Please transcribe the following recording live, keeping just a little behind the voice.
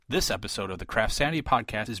This episode of the CraftSanity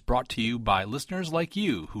podcast is brought to you by listeners like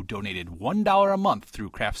you who donated $1 a month through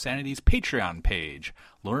CraftSanity's Patreon page.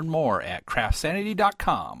 Learn more at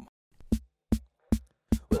CraftSanity.com.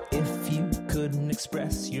 Well, if you couldn't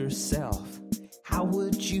express yourself, how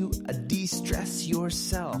would you de-stress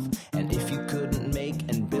yourself? And if you couldn't make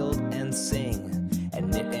and build and sing,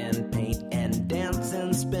 and knit and paint and dance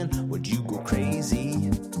and spin, would you go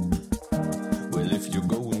crazy? Well, if you're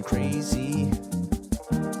going crazy,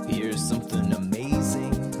 here's something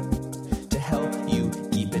amazing to help you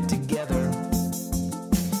keep it together.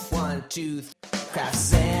 1, 2, 3.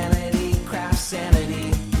 CraftSanity,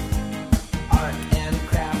 CraftSanity. Art and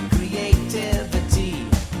craft creativity.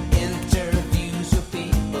 Interviews with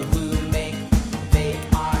people who make. They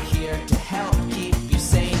are here to help keep you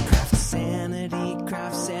sane. CraftSanity,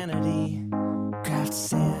 CraftSanity.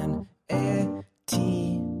 CraftSanity.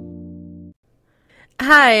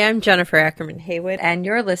 Hi, I'm Jennifer Ackerman Haywood, and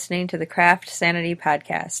you're listening to the CraftSanity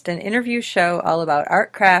podcast, an interview show all about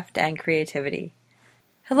art, craft, and creativity.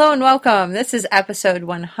 Hello and welcome. This is episode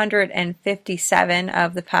 157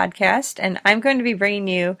 of the podcast, and I'm going to be bringing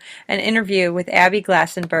you an interview with Abby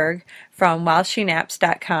Glassenberg from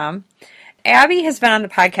WhilesheNaps.com. Abby has been on the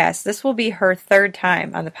podcast. This will be her third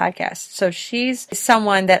time on the podcast, so she's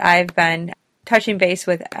someone that I've been touching base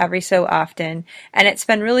with every so often, and it's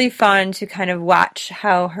been really fun to kind of watch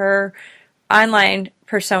how her online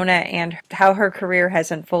persona and how her career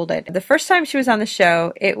has unfolded. The first time she was on the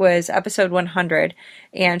show, it was episode 100,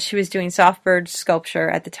 and she was doing softbird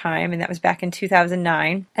sculpture at the time, and that was back in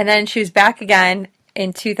 2009. And then she was back again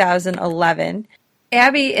in 2011.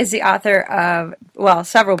 Abby is the author of,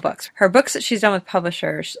 several books. Her books that she's done with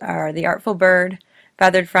publishers are The Artful Bird,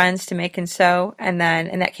 Feathered Friends to Make and Sew, and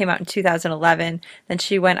that came out in 2011. Then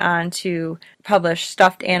she went on to publish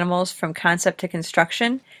Stuffed Animals from Concept to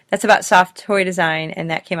Construction. That's about soft toy design, and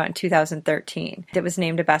that came out in 2013. It was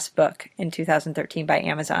named a best book in 2013 by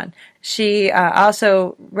Amazon. She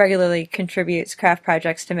also regularly contributes craft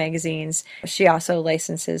projects to magazines. She also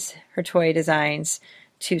licenses her toy designs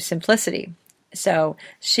to Simplicity. So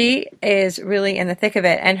she is really in the thick of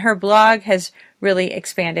it, and her blog has really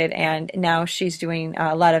expanded, and now she's doing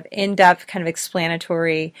a lot of in-depth kind of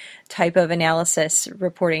explanatory type of analysis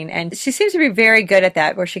reporting, and she seems to be very good at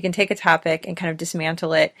that, where she can take a topic and kind of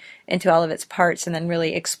dismantle it into all of its parts and then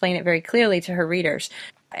really explain it very clearly to her readers.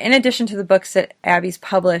 In addition to the books that Abby's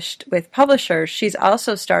published with publishers, she's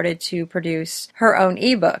also started to produce her own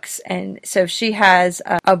ebooks, and so she has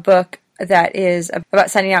a book that is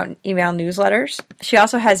about sending out email newsletters. She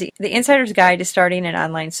also has the Insider's Guide to Starting an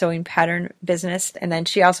Online Sewing Pattern Business, and then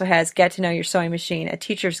she also has Get to Know Your Sewing Machine, a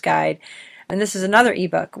teacher's guide. And this is another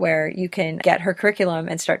ebook where you can get her curriculum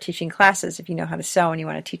and start teaching classes. If you know how to sew and you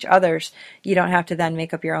want to teach others, you don't have to then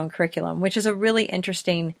make up your own curriculum, which is a really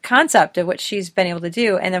interesting concept of what she's been able to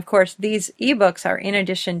do. And of course, these ebooks are in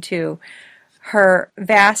addition to her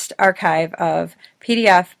vast archive of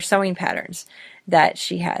PDF sewing patterns that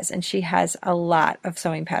she has, and she has a lot of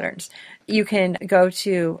sewing patterns. You can go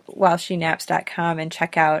to WhilesheNaps.com and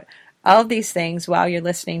check out all of these things while you're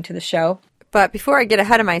listening to the show. But before I get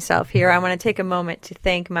ahead of myself here, I want to take a moment to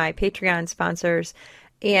thank my Patreon sponsors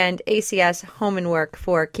and ACS Home and Work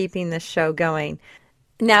for keeping this show going.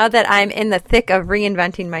 Now that I'm in the thick of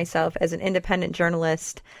reinventing myself as an independent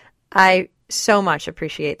journalist, I so much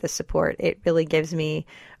appreciate the support. It really gives me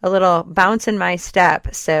a little bounce in my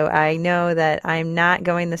step, so I know that I'm not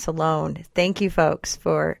going this alone. Thank you, folks,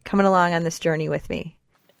 for coming along on this journey with me.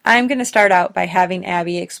 I'm going to start out by having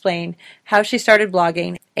Abby explain how she started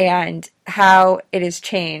blogging and how it has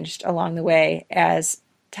changed along the way. As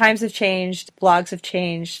times have changed, blogs have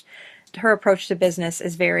changed, her approach to business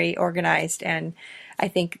is very organized, and I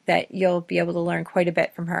think that you'll be able to learn quite a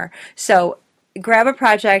bit from her. So grab a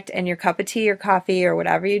project and your cup of tea or coffee or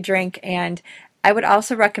whatever you drink, and I would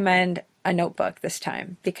also recommend a notebook this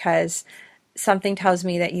time, because something tells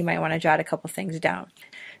me that you might want to jot a couple things down.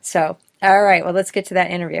 So, all right, well, let's get to that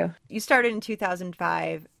interview. You started in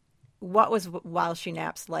 2005. What was While She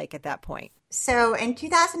Naps like at that point? So in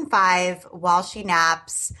 2005, While She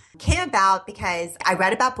Naps came about because I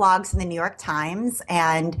read about blogs in the New York Times,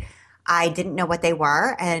 and I didn't know what they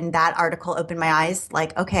were, and that article opened my eyes,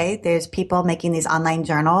 like, okay, there's people making these online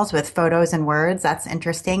journals with photos and words. That's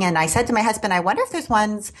interesting. And I said to my husband, I wonder if there's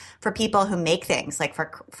ones for people who make things, like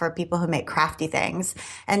for people who make crafty things.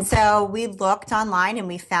 And so we looked online and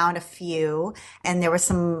we found a few, and there were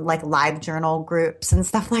some like live journal groups and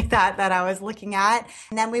stuff like that I was looking at.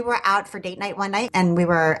 And then we were out for date night one night, and we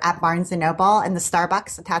were at Barnes & Noble, and the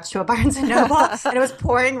Starbucks attached to a Barnes & Noble, and it was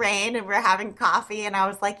pouring rain, and we were having coffee, and I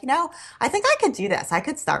was like, you know, I think I could do this. I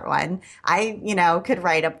could start one. I, could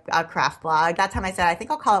write a craft blog. That time I said, I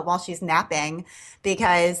think I'll call it While She's Napping,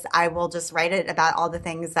 because I will just write it about all the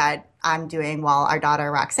things that I'm doing while our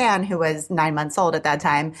daughter Roxanne, who was 9 months old at that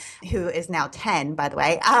time, who is now 10, by the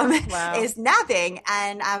way, is napping.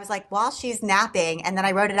 And I was like, while she's napping. And then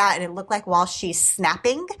I wrote it out and it looked like while she's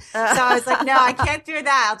snapping. So I was like, no, I can't do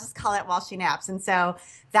that. I'll just call it While She Naps. And so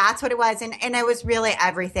that's what it was. And it was really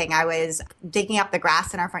everything. I was digging up the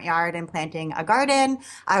grass in our front yard and planting a garden.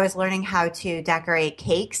 I was learning how to decorate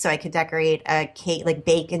cakes so I could decorate a cake, like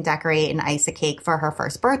bake and decorate and ice a cake for her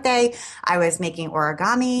first birthday. I was making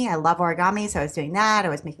origami. I love origami, so I was doing that. I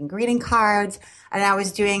was making greeting cards. And I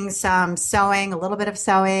was doing some sewing, a little bit of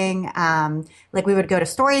sewing. Like we would go to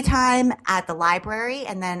story time at the library.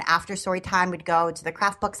 And then after story time, we'd go to the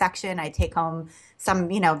craft book section. I'd take home some,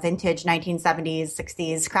 vintage 1970s,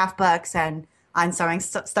 60s craft books and on sewing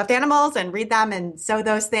stuffed animals and read them and sew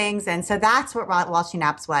those things. And so that's what While She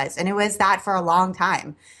Naps was. And it was that for a long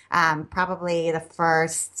time, probably the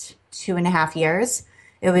first 2.5 years.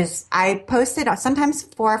 I posted sometimes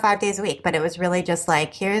 4 or 5 days a week, but it was really just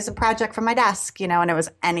like, here's a project from my desk, and it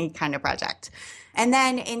was any kind of project. And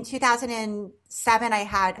then in 2007, I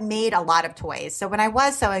had made a lot of toys. So when I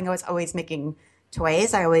was sewing, I was always making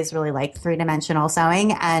toys. I always really liked 3-dimensional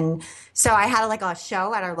sewing. And so I had a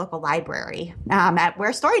show at our local library at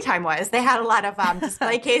where Storytime was. They had a lot of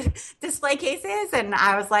display cases. And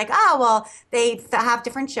I was like, oh, well, they have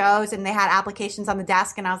different shows and they had applications on the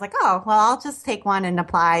desk. And I was like, oh, well, I'll just take one and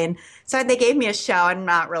apply. And so they gave me a show. I'm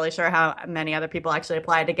not really sure how many other people actually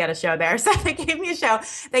applied to get a show there. So they gave me a show.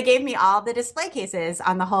 They gave me all the display cases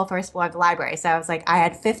on the whole first floor of the library. So I was like, I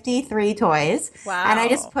had 53 toys. Wow. And I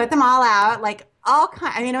just put them all out,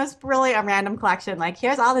 it was really a random collection. Like,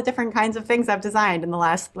 here's all the different kinds of things I've designed in the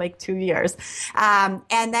last 2 years. And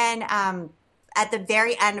then at the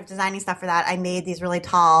very end of designing stuff for that, I made these really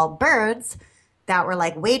tall birds that were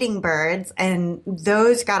like wading birds. And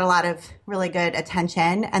those got a lot of really good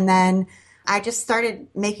attention. And then I just started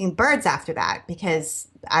making birds after that because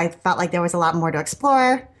I felt like there was a lot more to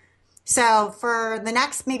explore. So for the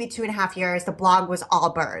next maybe 2.5 years, the blog was all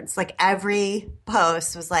birds. Like every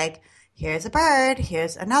post was like, here's a bird,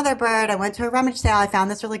 here's another bird. I went to a rummage sale. I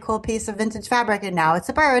found this really cool piece of vintage fabric and now it's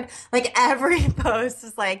a bird. Like every post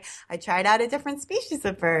is like, I tried out a different species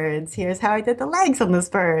of birds. Here's how I did the legs on this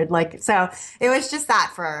bird. So it was just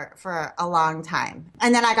that for a long time.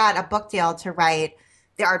 And then I got a book deal to write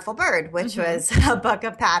The Artful Bird, which was a book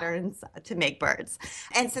of patterns to make birds.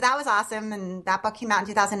 And so that was awesome. And that book came out in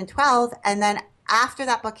 2012. And then after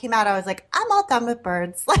that book came out, I was like, I'm all done with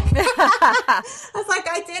birds. I was like,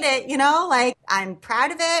 I did it, I'm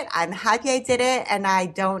proud of it. I'm happy I did it. And I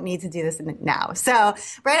don't need to do this now. So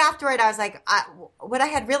right afterward, I was like, what I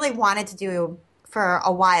had really wanted to do for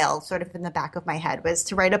a while, sort of in the back of my head, was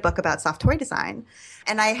to write a book about soft toy design.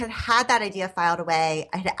 And I had that idea filed away.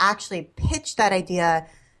 I had actually pitched that idea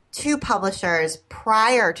to publishers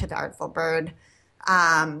prior to The Artful Bird.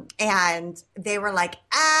 And they were like,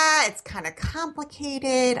 it's kind of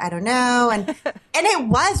complicated. I don't know. And it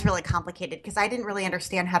was really complicated because I didn't really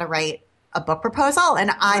understand how to write a book proposal.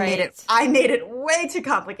 And I made it way too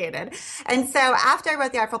complicated. And so after I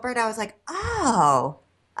wrote The Artful Bird, I was like, oh,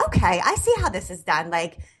 okay, I see how this is done.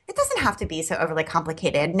 Like, it doesn't have to be so overly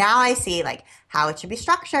complicated. Now I see how it should be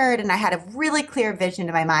structured. And I had a really clear vision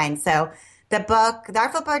in my mind. So the book, The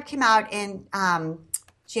Artful Bird, came out in,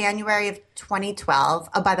 January of 2012.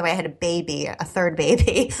 Oh, by the way, I had a third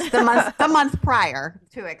baby, the month prior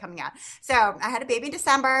to it coming out. So I had a baby in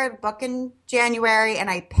December, book in January, and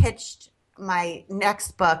I pitched my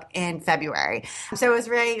next book in February. So it was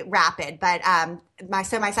very rapid. But my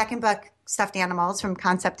second book, Stuffed Animals from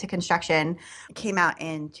Concept to Construction, came out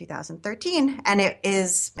in 2013, and it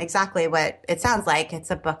is exactly what it sounds like.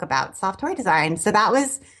 It's a book about soft toy design. So that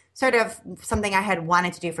was sort of something I had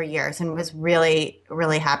wanted to do for years and was really,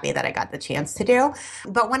 really happy that I got the chance to do.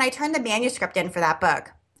 But when I turned the manuscript in for that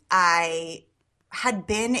book, I had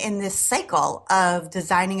been in this cycle of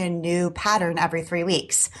designing a new pattern every 3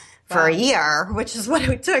 weeks for a year, which is what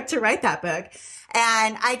it took to write that book.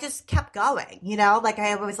 And I just kept going,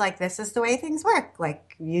 I was like, this is the way things work.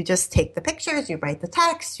 You just take the pictures, you write the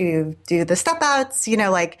text, you do the step outs,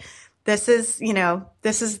 this is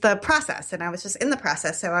the process. And I was just in the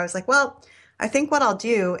process. So I was like, well, I think what I'll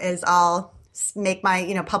do is I'll make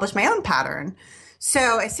publish my own pattern.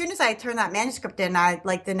 So as soon as I turned that manuscript in,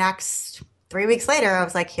 the next 3 weeks later, I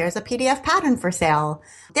was like, here's a PDF pattern for sale.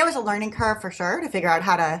 There was a learning curve for sure to figure out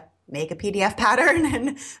how to make a PDF pattern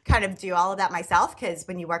and kind of do all of that myself. Because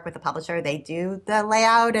when you work with a publisher, they do the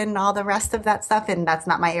layout and all the rest of that stuff. And that's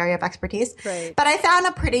not my area of expertise. Right. But I found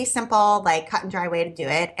a pretty simple, like cut and dry way to do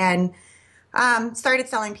it. And started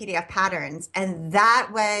selling PDF patterns. And that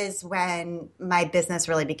was when my business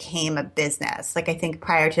really became a business. Like I think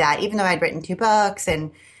prior to that, even though I'd written 2 books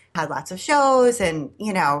and had lots of shows and,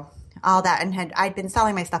 all that, and I'd been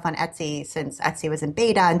selling my stuff on Etsy since Etsy was in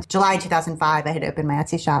beta. In July 2005, I had opened my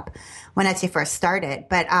Etsy shop when Etsy first started.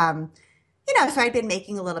 But, so I'd been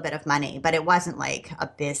making a little bit of money, but it wasn't like a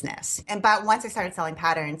business. But once I started selling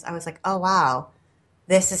patterns, I was like, oh, wow,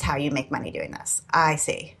 this is how you make money doing this. I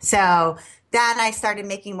see. So then I started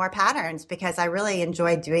making more patterns because I really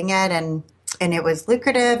enjoyed doing it, and it was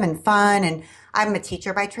lucrative and fun. And I'm a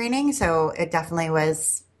teacher by training, so it definitely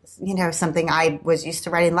was something I was used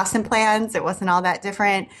to writing lesson plans. It wasn't all that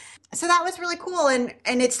different. So that was really cool. And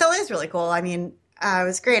it still is really cool. I mean, it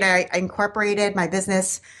was great. I incorporated my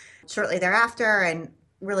business shortly thereafter and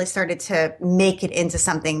really started to make it into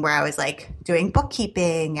something where I was like doing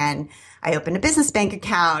bookkeeping, and I opened a business bank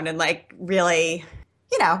account and like really,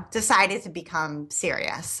 decided to become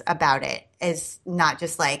serious about it. As not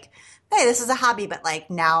just like, hey, this is a hobby, but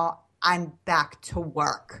like now I'm back to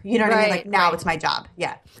work. You know what I mean? Like now it's my job.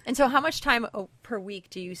 Yeah. And so how much time per week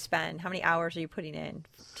do you spend? How many hours are you putting in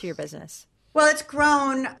to your business? Well, it's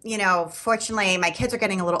grown. Fortunately, my kids are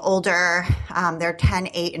getting a little older. They're 10,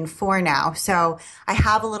 8, and 4 now. So I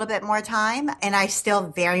have a little bit more time, and I still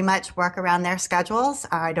very much work around their schedules.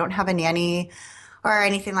 I don't have a nanny or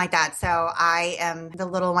anything like that. So the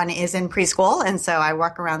little one is in preschool. And so I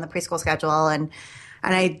work around the preschool schedule, and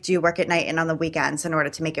I do work at night and on the weekends in order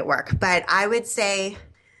to make it work. But I would say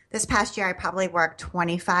this past year, I probably worked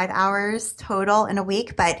 25 hours total in a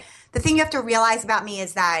week. But the thing you have to realize about me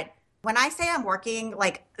is that when I say I'm working,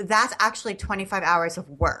 like that's actually 25 hours of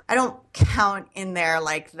work. I don't count in there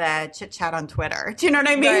like the chit chat on Twitter. Do you know what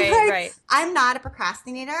I mean? Right. I'm not a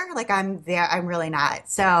procrastinator. Like I'm really not.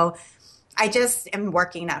 So I just am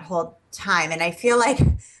working that whole time. And I feel like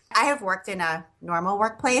I have worked in a normal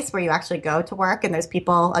workplace where you actually go to work and there's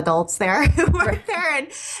people, adults there who work there. And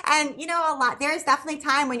a lot, there's definitely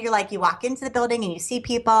time when you're like, you walk into the building and you see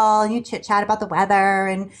people and you chit chat about the weather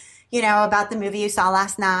and, about the movie you saw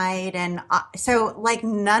last night. And so like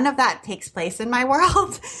none of that takes place in my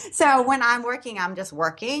world. So when I'm working, I'm just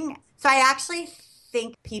working. So I actually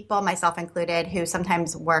think people, myself included, who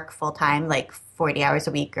sometimes work full time, like 40 hours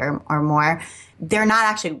a week or more, they're not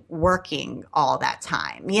actually working all that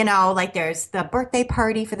time. Like there's the birthday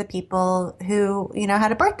party for the people who,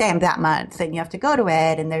 had a birthday that month and you have to go to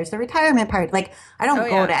it. And there's the retirement party. Like I don't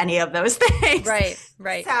go to any of those things. Right.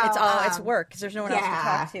 So, it's work because there's no one else to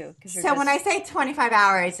talk to. So when I say 25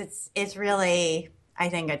 hours, it's really, I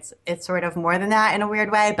think it's sort of more than that in a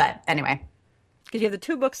weird way. But anyway. Because you have the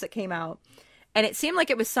 2 books that came out. And it seemed like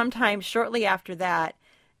it was sometime shortly after that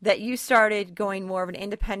you started going more of an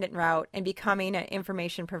independent route and becoming an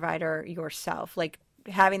information provider yourself, like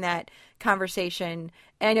having that conversation.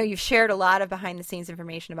 And I know you've shared a lot of behind the scenes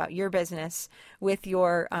information about your business with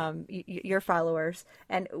your followers.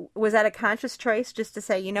 And was that a conscious choice just to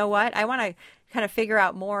say, you know what, I want to kind of figure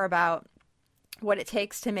out more about what it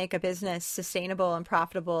takes to make a business sustainable and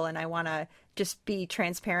profitable, and I want to just be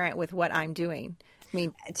transparent with what I'm doing? I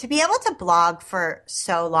mean, to be able to blog for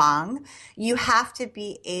so long, you have to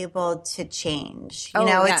be able to change.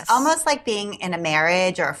 It's almost like being in a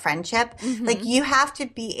marriage or a friendship. Mm-hmm. Like you have to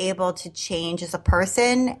be able to change as a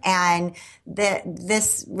person, and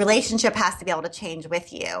this relationship has to be able to change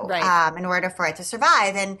with you in order for it to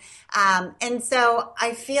survive. And so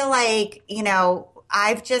I feel like,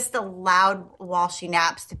 I've just allowed While She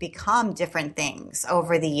Naps to become different things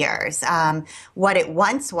over the years. What it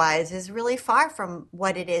once was is really far from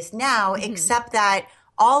what it is now, except that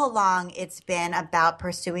all along it's been about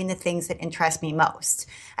pursuing the things that interest me most.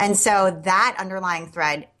 And so that underlying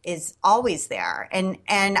thread is always there. And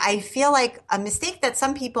I feel like a mistake that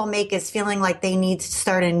some people make is feeling like they need to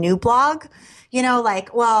start a new blog.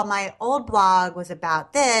 Well, my old blog was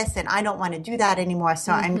about this and I don't want to do that anymore.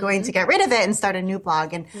 So I'm going to get rid of it and start a new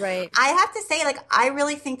blog. And I have to say, I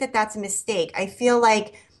really think that that's a mistake. I feel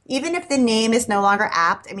like even if the name is no longer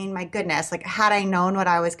apt, I mean, my goodness, had I known what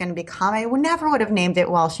I was going to become, I would have named it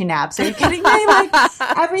While She Naps. Are you kidding me?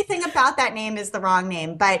 Everything about that name is the wrong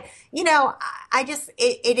name. But,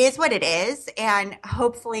 it is what it is. And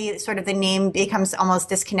hopefully sort of the name becomes almost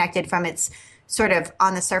disconnected from its sort of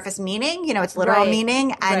on the surface meaning, its literal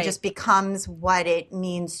meaning, and just becomes what it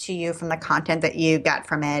means to you from the content that you get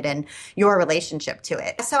from it and your relationship to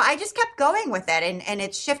it. So I just kept going with it, and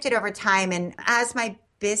it's shifted over time. And as my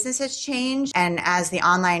business has changed and as the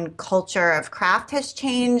online culture of craft has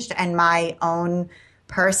changed and my own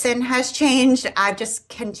person has changed, I've just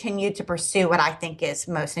continued to pursue what I think is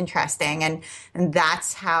most interesting. And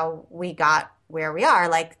that's how we got where we are.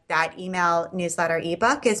 Like that email newsletter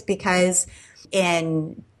ebook is because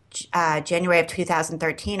in January of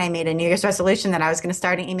 2013, I made a New Year's resolution that I was going to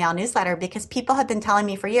start an email newsletter because people had been telling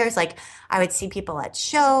me for years, like I would see people at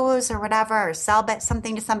shows or whatever, or sell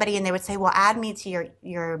something to somebody, and they would say, well, add me to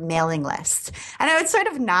your mailing list. And I would sort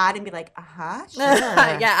of nod and be like, sure.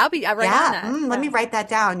 Yeah, I'll write on that. Let me write that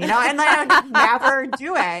down, and then I would never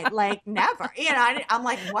do it, like never, I'm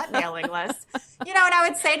like, what mailing list? And I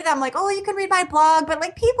would say to them like, oh, you can read my blog, but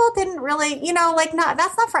like people didn't really,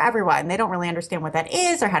 that's not for everyone. They don't really understand what that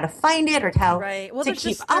is or how to find it or how to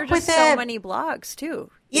keep up with it. So many blogs too.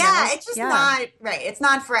 Yeah, it's just not right. It's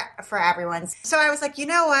not for everyone. So I was like, you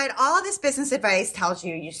know what? All of this business advice tells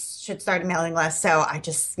you should start a mailing list. So I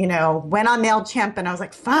just, went on MailChimp and I was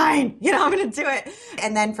like, fine, I'm going to do it.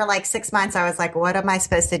 And then for like 6 months, I was like, what am I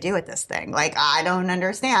supposed to do with this thing? Like, I don't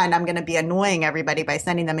understand. I'm going to be annoying everybody by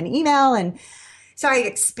sending them an email. And so I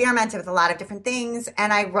experimented with a lot of different things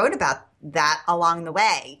and I wrote about that along the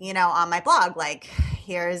way, on my blog, like,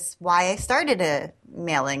 here's why I started a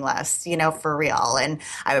mailing list, for real. And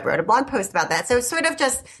I wrote a blog post about that. So it's sort of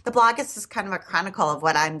just, the blog is just kind of a chronicle of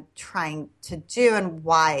what I'm trying to do and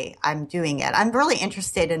why I'm doing it. I'm really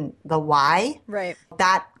interested in the why. Right.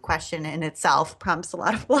 That question in itself prompts a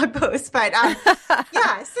lot of blog posts. But yeah,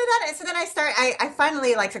 so then I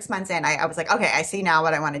finally, like 6 months in, I was like, okay, I see now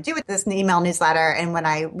what I want to do with this email newsletter. And when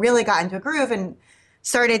I really got into a groove and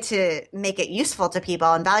started to make it useful to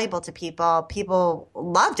people and valuable to people, people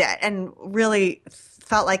loved it and really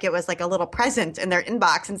felt like it was like a little present in their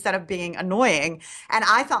inbox instead of being annoying. And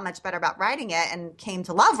I felt much better about writing it and came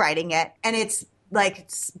to love writing it. And it's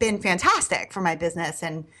been fantastic for my business.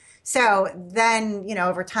 And so then,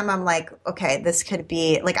 over time, I'm like, okay, this could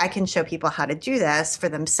be like, I can show people how to do this for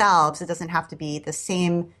themselves. It doesn't have to be the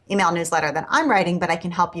same email newsletter that I'm writing, but I can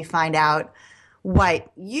help you find out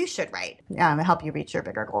what you should write, help you reach your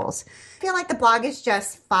bigger goals. I feel like the blog has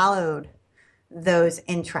just followed those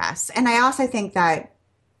interests. And I also think that,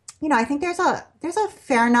 I think there's a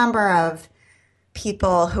fair number of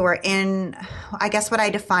people who are in, I guess what I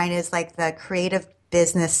define as like the creative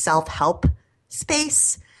business self-help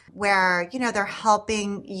space where, they're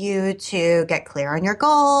helping you to get clear on your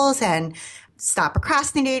goals and stop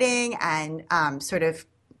procrastinating and sort of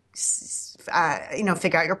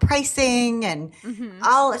figure out your pricing and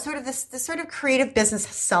all sort of this sort of creative business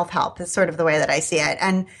self-help is sort of the way that I see it.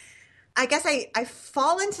 And I guess I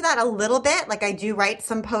fall into that a little bit. Like I do write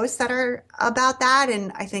some posts that are about that.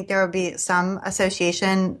 And I think there will be some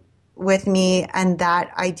association with me and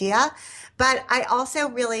that idea. But I also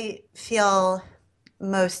really feel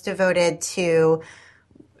most devoted to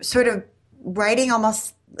sort of writing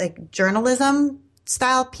almost like journalism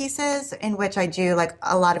style pieces in which I do like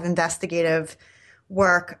a lot of investigative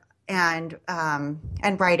work and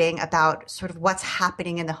writing about sort of what's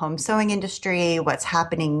happening in the home sewing industry, what's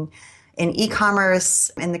happening in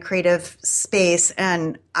e-commerce, in the creative space.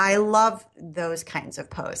 And I love those kinds of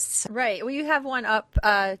posts. Right. Well, you have one up.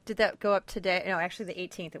 Did that go up today? No, actually the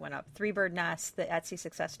 18th it went up. Three Bird Nest, the Etsy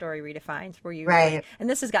success story redefined. Where you right. And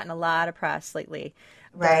this has gotten a lot of press lately.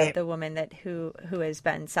 Right. The woman who has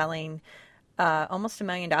been selling almost $1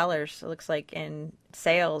 million, it looks like, in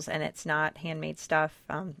sales, and it's not handmade stuff.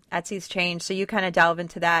 Etsy's changed, so you kind of delve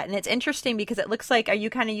into that. And it's interesting because it looks like, are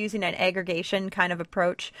you kind of using an aggregation kind of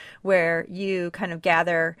approach where you kind of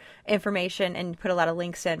gather information and put a lot of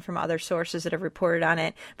links in from other sources that have reported on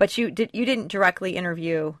it, but you didn't directly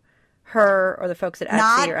interview her or the folks at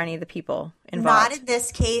Etsy or any of the people involved? Not in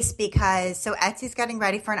this case, because so Etsy's getting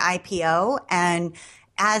ready for an IPO, and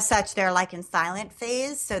as such, they're like in silent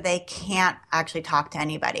phase, so they can't actually talk to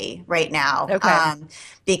anybody right now. Okay.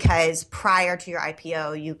 Because prior to your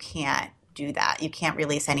IPO, you can't do that. You can't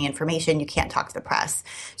release any information. You can't talk to the press.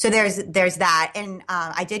 So there's that. And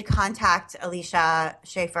I did contact Alicia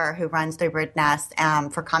Schaefer, who runs Three Bird Nest,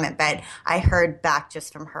 for comment, but I heard back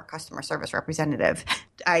just from her customer service representative.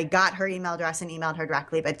 I got her email address and emailed her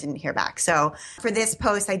directly, but didn't hear back. So for this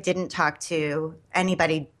post, I didn't talk to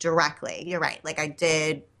anybody directly. You're right. Like I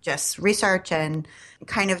did just research and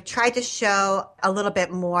kind of tried to show a little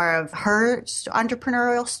bit more of her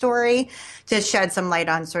entrepreneurial story to shed some light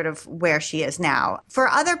on sort of where she is now. For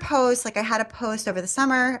other posts, like I had a post over the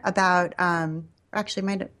summer about, actually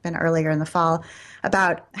might have been earlier in the fall,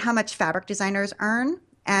 about how much fabric designers earn.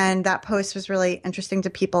 And that post was really interesting to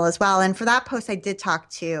people as well. And for that post, I did talk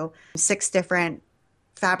to 6 different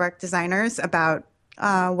fabric designers about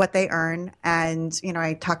what they earn. And,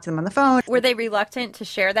 I talked to them on the phone. Were they reluctant to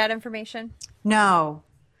share that information? No,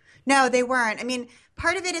 they weren't. I mean,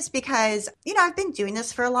 part of it is because, I've been doing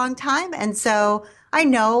this for a long time. And so I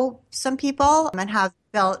know some people and have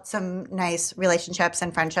built some nice relationships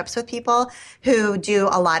and friendships with people who do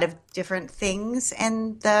a lot of different things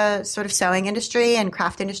in the sort of sewing industry and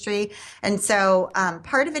craft industry. And so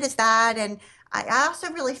part of it is that. And I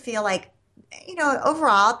also really feel like,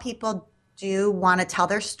 overall people do want to tell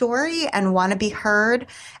their story and want to be heard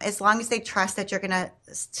as long as they trust that you're going to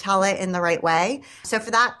tell it in the right way. So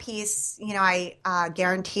for that piece, I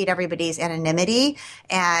guaranteed everybody's anonymity.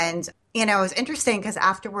 And, it was interesting because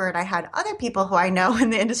afterward I had other people who I know in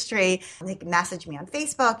the industry, like message me on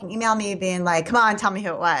Facebook and email me being like, come on, tell me who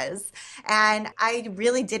it was. And I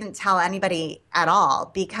really didn't tell anybody at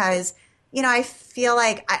all because I feel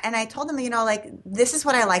like, and I told them, this is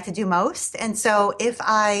what I like to do most. And so if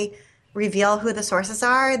I reveal who the sources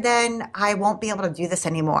are, then I won't be able to do this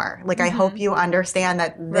anymore. Like, I hope you understand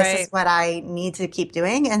that this is what I need to keep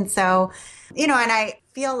doing. And so, and I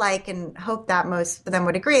feel like and hope that most of them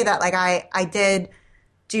would agree that like I did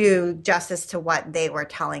do justice to what they were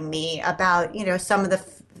telling me about, some of the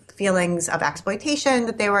feelings of exploitation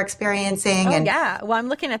that they were experiencing. Oh, yeah. Well, I'm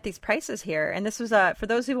looking at these prices here. And this was, for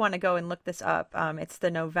those who want to go and look this up, it's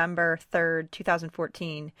the November 3rd,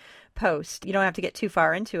 2014 post. You don't have to get too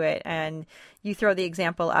far into it. And you throw the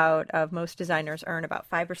example out of most designers earn about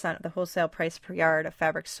 5% of the wholesale price per yard of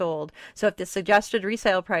fabric sold. So if the suggested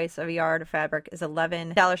resale price of a yard of fabric is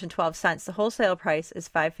 $11.12, the wholesale price is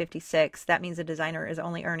 $5.56. That means a designer is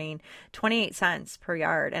only earning 28 cents per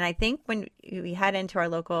yard. And I think when we head into our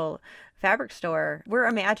local fabric store, we're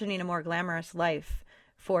imagining a more glamorous life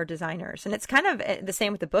for designers. And it's kind of the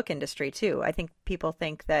same with the book industry too. I think people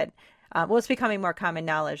think that it's becoming more common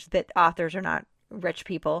knowledge that authors are not rich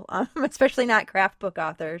people, especially not craft book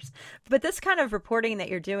authors. But this kind of reporting that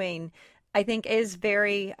you're doing, I think, is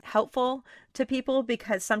very helpful to people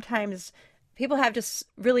because sometimes people have just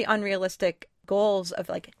really unrealistic goals of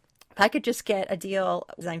like, if I could just get a deal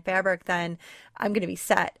design fabric, then I'm going to be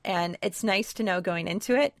set. And it's nice to know going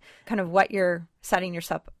into it kind of what you're setting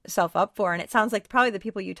yourself up for. And it sounds like probably the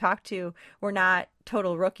people you talked to were not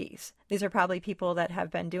total rookies. These are probably people that have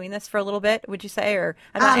been doing this for a little bit, would you say? Or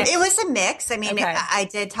it was a mix. I mean, okay. I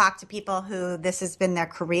did talk to people who this has been their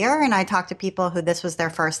career, and I talked to people who this was their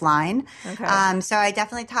first line. Okay. So I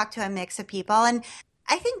definitely talked to a mix of people. And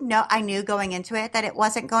I think I knew going into it that it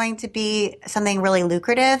wasn't going to be something really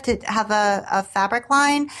lucrative to have a fabric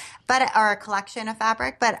line, or a collection of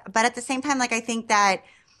fabric. But at the same time, like I think that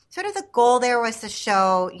sort of the goal there was to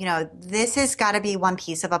show, this has got to be one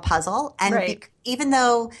piece of a puzzle. And even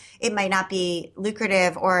though it might not be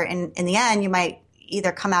lucrative, or in the end, you might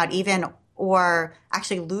either come out even or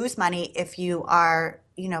actually lose money if you are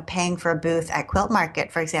paying for a booth at Quilt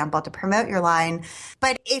Market, for example, to promote your line.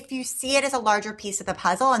 But if you see it as a larger piece of the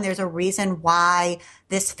puzzle and there's a reason why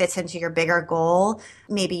this fits into your bigger goal,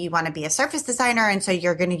 maybe you want to be a surface designer. And so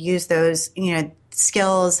you're going to use those,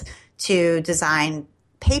 skills to design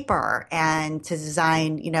paper and to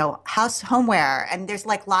design, house homeware. And there's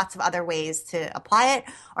like lots of other ways to apply it.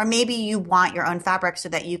 Or maybe you want your own fabric so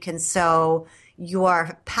that you can sew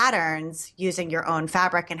your patterns using your own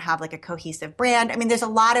fabric and have like a cohesive brand. I mean, there's a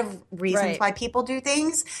lot of reasons why people do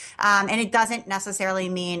things. And it doesn't necessarily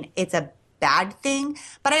mean it's a bad thing.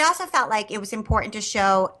 But I also felt like it was important to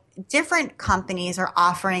show different companies are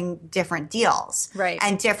offering different deals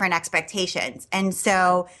and different expectations. And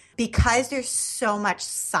so because there's so much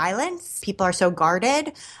silence, people are so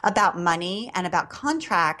guarded about money and about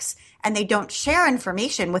contracts, and they don't share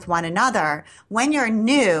information with one another. When you're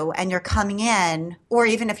new and you're coming in, or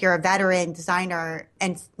even if you're a veteran designer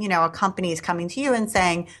and, a company is coming to you and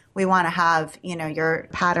saying, we want to have, your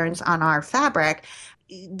patterns on our fabric,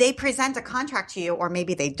 they present a contract to you, or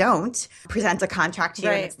maybe they don't present a contract to you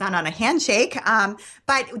and it's not on a handshake.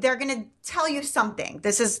 But they're going to tell you something.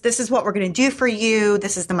 This is what we're going to do for you.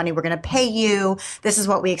 This is the money we're going to pay you. This is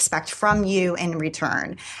what we expect from you in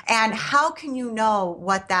return. And how can you know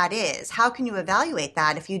what that is? How can you evaluate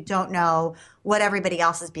that if you don't know what everybody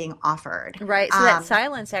else is being offered? Right. So that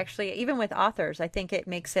silence, actually, even with authors, I think it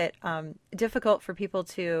makes it difficult for people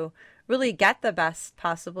to really get the best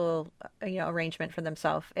possible, arrangement for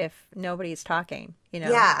themselves if nobody's talking,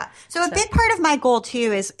 Yeah. So a big part of my goal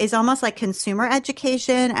too is almost like consumer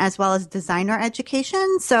education as well as designer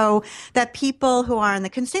education. So that people who are on the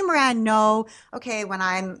consumer end know, okay, when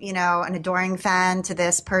I'm, an adoring fan to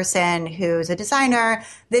this person who's a designer,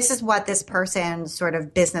 this is what this person's sort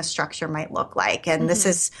of business structure might look like. And this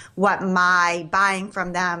is what my buying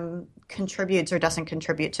from them contributes or doesn't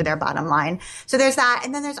contribute to their bottom line. So there's that.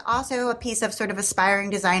 And then there's also a piece of sort of aspiring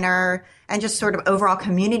designer and just sort of overall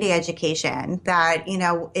community education that,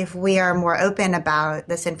 if we are more open about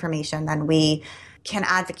this information, then we can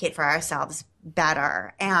advocate for ourselves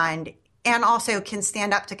better and also can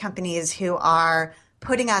stand up to companies who are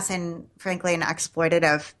putting us in, frankly, an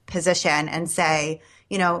exploitative position and say,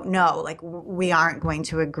 no, like we aren't going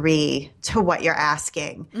to agree to what you're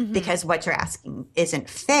asking because what you're asking isn't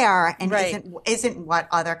fair and isn't what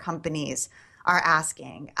other companies are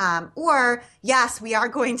asking. Or yes, we are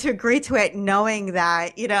going to agree to it knowing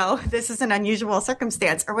that, this is an unusual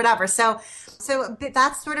circumstance or whatever. So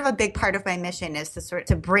that's sort of a big part of my mission is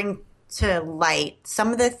to bring to light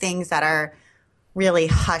some of the things that are really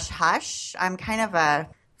hush hush. I'm kind of a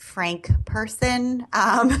frank person,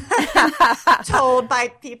 told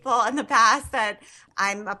by people in the past that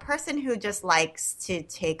I'm a person who just likes to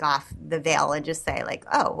take off the veil and just say like,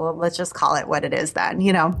 oh, well, let's just call it what it is then,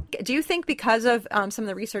 Do you think because of some of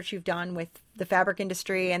the research you've done with the fabric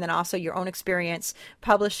industry and then also your own experience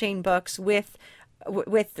publishing books with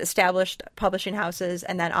established publishing houses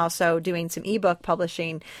and then also doing some ebook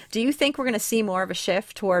publishing, do you think we're going to see more of a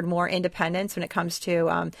shift toward more independence when it comes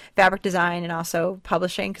to fabric design and also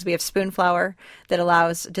publishing? Because we have Spoonflower that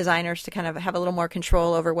allows designers to kind of have a little more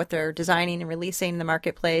control over what they're designing and releasing in the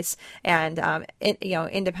marketplace, and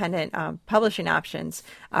independent publishing options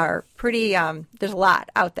are pretty. There's a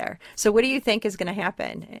lot out there. So what do you think is going to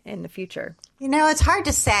happen in the future? It's hard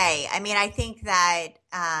to say. I mean, I think that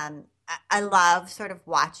I love sort of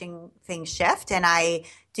watching things shift, and I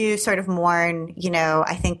do sort of mourn,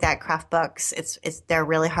 I think that craft books, they're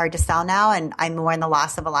really hard to sell now, and I mourn the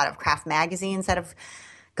loss of a lot of craft magazines that have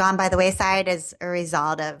gone by the wayside as a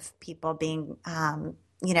result of people being,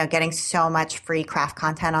 getting so much free craft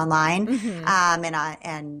content online,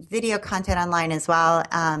 and video content online as well.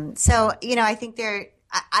 So, I think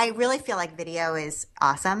I really feel like video is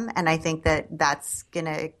awesome, and I think that that's going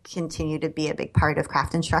to continue to be a big part of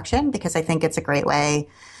craft instruction because I think it's a great way.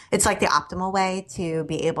 It's like the optimal way to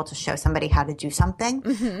be able to show somebody how to do something.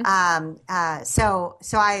 So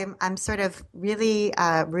I'm sort of really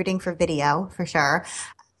rooting for video for sure.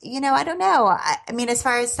 I don't know. I mean, as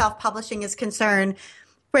far as self-publishing is concerned,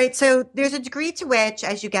 right? So there's a degree to which,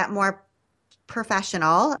 as you get more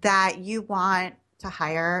professional, that you want to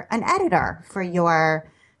hire an editor for your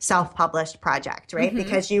self-published project, right?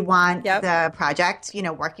 Because you want the project,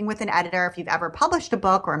 working with an editor. If you've ever published a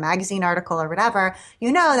book or a magazine article or whatever,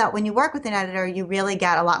 you know that when you work with an editor, you really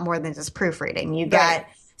get a lot more than just proofreading. You get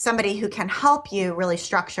somebody who can help you really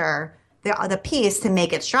structure the piece to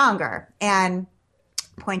make it stronger and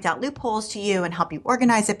point out loopholes to you and help you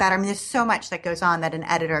organize it better. I mean, there's so much that goes on that an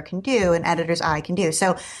editor can do, an editor's eye can do.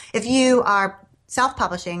 So if you are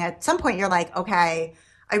self-publishing, at some point you're like, okay,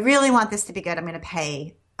 I really want this to be good. I'm going to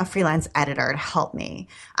pay a freelance editor to help me.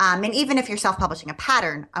 And even if you're self-publishing a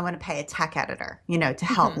pattern, I want to pay a tech editor, to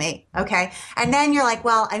help me. Okay. And then you're like,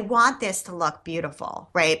 well, I want this to look beautiful,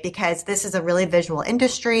 right? Because this is a really visual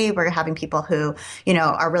industry. We're having people who,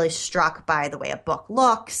 are really struck by the way a book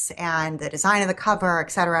looks and the design of the cover,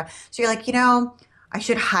 et cetera. So you're like, I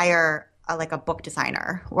should hire a book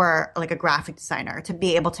designer or like a graphic designer to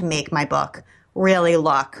be able to make my book really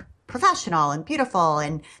look professional and beautiful,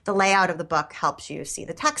 and the layout of the book helps you see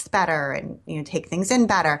the text better and take things in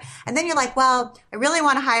better. And then you're like, well, I really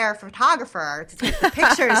want to hire a photographer to take the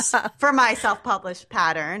pictures for my self-published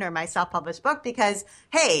pattern or my self-published book because,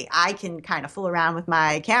 hey, I can kind of fool around with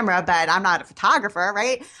my camera, but I'm not a photographer,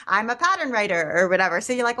 right? I'm a pattern writer or whatever.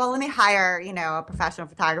 So you're like, well, let me hire, a professional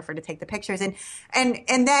photographer to take the pictures. And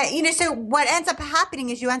that, so what ends up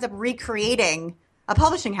happening is you end up recreating a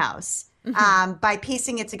publishing house. By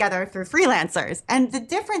piecing it together through freelancers. And the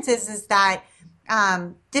difference is that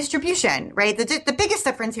distribution, right? The biggest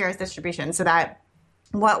difference here is distribution. So that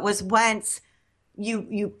what was once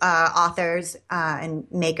you authors and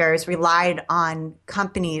makers relied on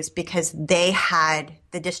companies because they had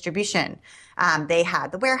the distribution. They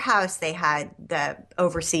had the warehouse, they had the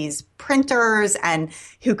overseas printers and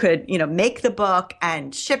who could, make the book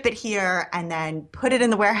and ship it here and then put it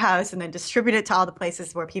in the warehouse and then distribute it to all the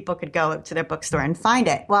places where people could go to their bookstore and find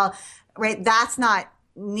it. Well, right, that's not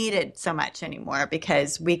needed so much anymore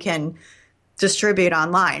because we can distribute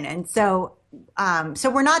online. And so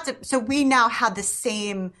we now have the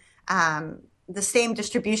same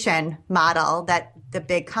distribution model that the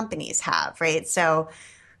big companies have, right? So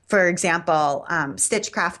for example,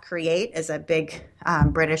 Stitchcraft Create is a big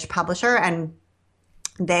British publisher, and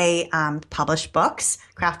they publish books,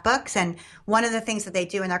 craft books. And one of the things that they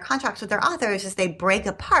do in their contracts with their authors is they break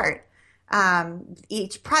apart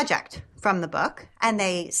each project from the book, and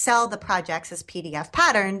they sell the projects as PDF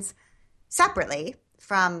patterns separately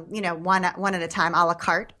from, one at a time, a la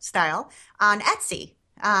carte style on Etsy.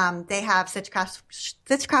 They have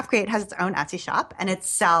Stitchcraft Create has its own Etsy shop, and it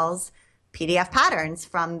sells PDF patterns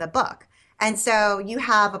from the book. And so you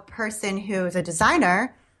have a person who is a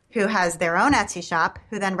designer who has their own Etsy shop,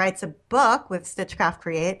 who then writes a book with Stitchcraft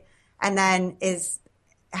Create, and then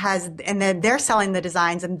then they're selling the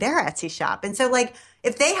designs in their Etsy shop. And so like,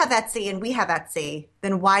 if they have Etsy and we have Etsy,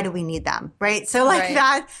 then why do we need them? Right. So like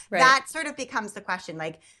that sort of becomes the question,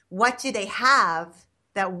 like, what do they have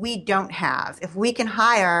that we don't have? If we can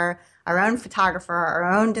hire our own photographer,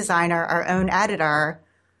 our own designer, our own editor,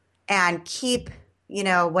 and keep,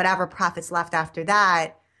 whatever profits left after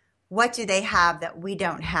that, what do they have that we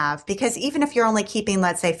don't have? Because even if you're only keeping,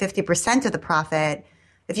 let's say, 50% of the profit,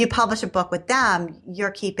 if you publish a book with them,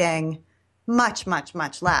 you're keeping much, much,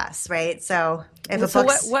 much less, right? So if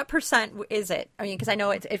what percent is it? I mean, because I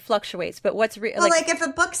know it fluctuates, but what's like if a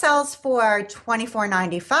book sells for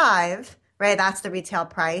 $24.95, right? That's the retail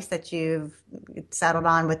price that you've settled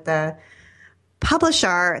on with the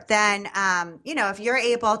publisher, then, if you're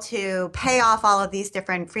able to pay off all of these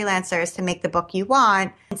different freelancers to make the book you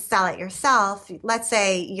want and sell it yourself, let's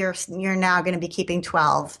say you're now going to be keeping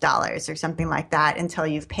 $12 or something like that until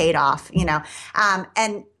you've paid off,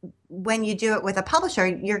 and when you do it with a publisher,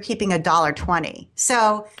 you're keeping $1.20.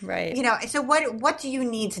 So, so what do you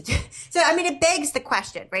need to do? So, I mean, it begs the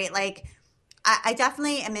question, right? Like, I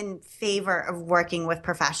definitely am in favor of working with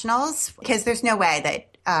professionals, because there's no way that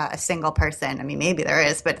a single person, I mean, maybe there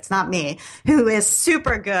is, but it's not me, who is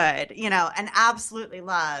super good, and absolutely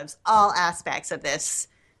loves all aspects of this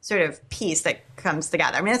sort of piece that comes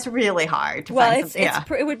together. I mean, it's really hard to find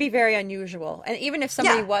something. It would be very unusual. And even if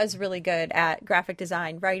somebody was really good at graphic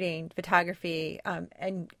design, writing, photography,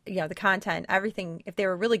 and, the content, everything, if they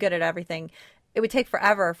were really good at everything, it would take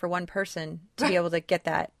forever for one person to be able to get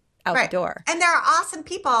that out the door. And there are awesome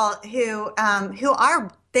people who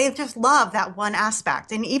they just love that one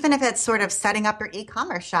aspect. And even if it's sort of setting up your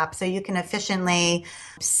e-commerce shop so you can efficiently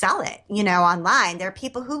sell it, online, there are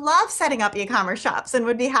people who love setting up e-commerce shops and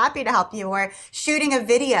would be happy to help you, or shooting a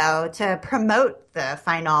video to promote the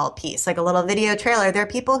final piece, like a little video trailer. There are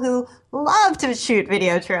people who love to shoot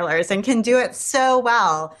video trailers and can do it so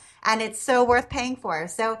well, and it's so worth paying for.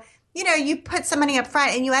 So, you put some money up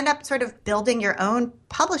front and you end up sort of building your own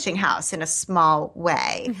publishing house in a small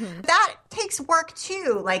way. Mm-hmm. That takes work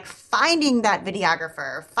too, like finding that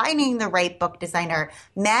videographer, finding the right book designer,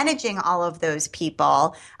 managing all of those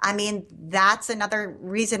people. I mean, that's another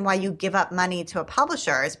reason why you give up money to a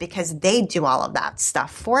publisher, is because they do all of that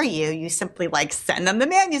stuff for you. You simply send them the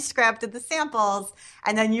manuscript and the samples,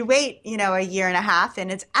 and then you wait, a year and a half and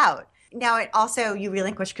it's out. Now, it also, you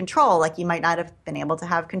relinquish control. Like, you might not have been able to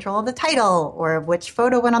have control of the title, or of which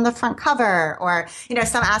photo went on the front cover, or,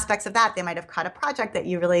 some aspects of that. They might have cut a project that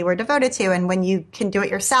you really were devoted to. And when you can do it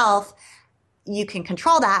yourself, you can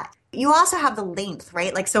control that. You also have the length,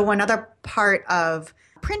 right? So one other part of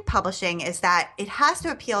print publishing is that it has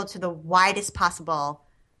to appeal to the widest possible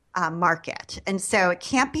market. And so it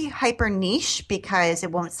can't be hyper niche, because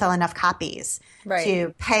it won't sell enough copies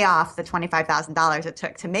to pay off the $25,000 it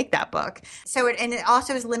took to make that book. So it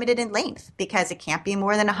also is limited in length, because it can't be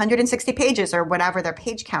more than 160 pages or whatever their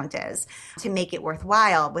page count is to make it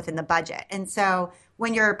worthwhile within the budget. And so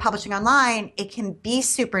when you're publishing online, it can be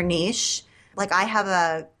super niche. Like, I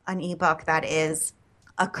have an ebook that is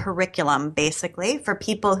a curriculum, basically, for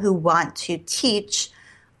people who want to teach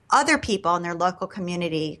other people in their local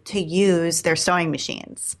community to use their sewing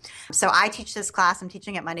machines. So I teach this class. I'm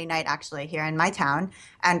teaching it Monday night, actually, here in my town.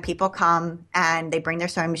 And people come and they bring their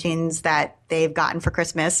sewing machines that they've gotten for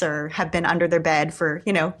Christmas, or have been under their bed for,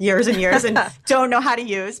 years and years, and don't know how to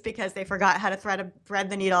use, because they forgot how to thread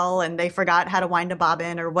the needle, and they forgot how to wind a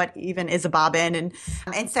bobbin, or what even is a bobbin.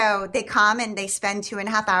 And so they come and they spend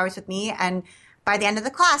 2.5 hours with me, and by the end of the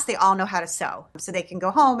class, they all know how to sew. So they can go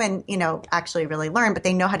home and, actually really learn, but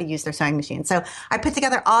they know how to use their sewing machine. So I put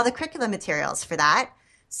together all the curriculum materials for that,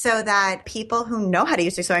 so that people who know how to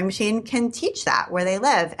use their sewing machine can teach that where they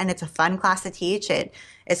live. And it's a fun class to teach. It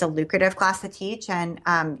is a lucrative class to teach, and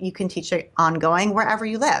you can teach it ongoing wherever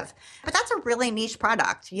you live. But that's a really niche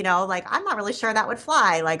product, I'm not really sure that would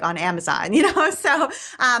fly on Amazon, so,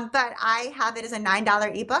 but I have it as a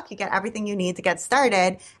 $9 ebook. You get everything you need to get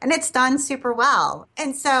started, and it's done super well.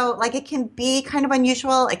 And so it can be kind of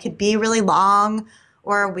unusual. It could be really long,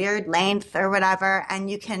 or a weird length, or whatever, and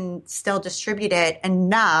you can still distribute it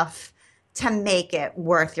enough to make it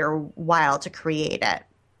worth your while to create it.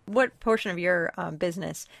 What portion of your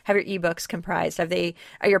business have your ebooks comprised?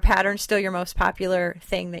 Are your patterns still your most popular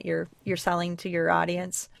thing that you're selling to your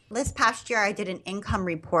audience? This past year, I did an income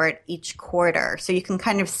report each quarter, so you can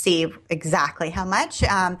kind of see exactly how much.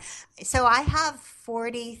 So I have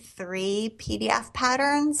 43 PDF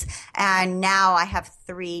patterns, and now I have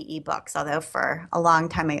 3 ebooks, although for a long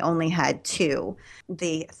time I only had 2.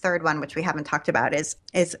 The third one, which we haven't talked about, is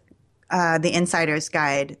The Insider's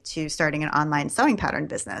Guide to Starting an Online Sewing Pattern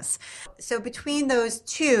Business. So between those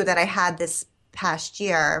 2 that I had this past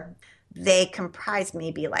year, they comprise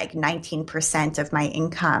maybe like 19% of my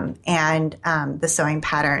income, and the sewing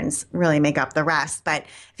patterns really make up the rest. But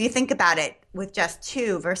if you think about it, with just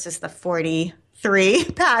 2 versus the 43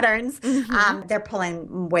 patterns, they're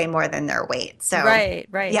pulling way more than their weight. So right.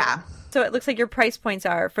 Yeah. So it looks like your price points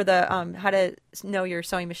are for the How to Know Your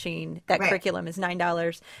Sewing Machine. That curriculum is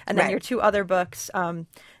 $9, and then your 2 other books,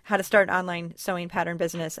 How to Start an Online Sewing Pattern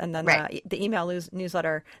Business, and then the email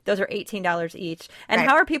newsletter. Those are $18 each. And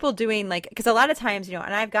how are people doing? Like, because a lot of times, and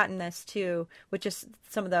I've gotten this too with just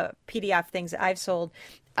some of the PDF things that I've sold.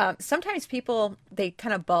 Sometimes people, they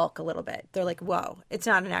kind of bulk a little bit. They're like, whoa, it's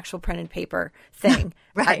not an actual printed paper thing.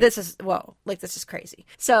 This is crazy.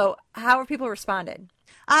 So how are people responded?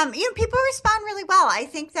 People respond really well. I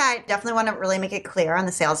think that definitely want to really make it clear on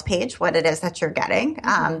the sales page what it is that you're getting,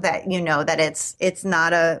 that that it's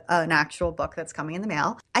not an actual book that's coming in the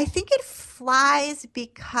mail. I think it flies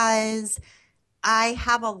because I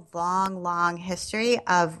have a long, long history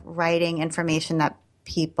of writing information that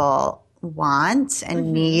people want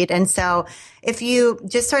and need. And so if you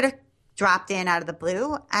just sort of dropped in out of the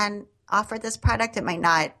blue and offered this product, it might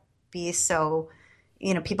not be so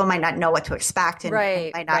people might not know what to expect and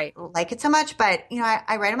might not like it so much. But,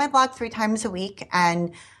 I write on my blog 3 times a week,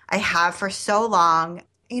 and I have for so long.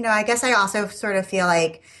 I guess I also sort of feel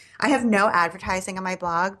like I have no advertising on my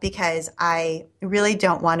blog because I really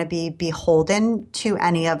don't want to be beholden to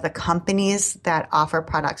any of the companies that offer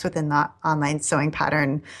products within the online sewing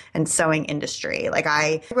pattern and sewing industry. Like,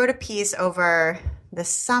 I wrote a piece over the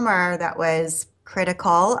summer that was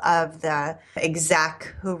critical of the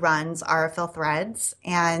exec who runs RFL Threads.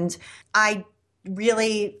 And I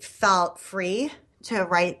really felt free to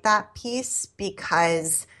write that piece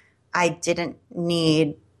because I didn't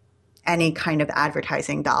need any kind of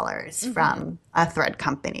advertising dollars from a thread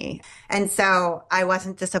company. And so I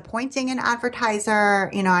wasn't disappointing an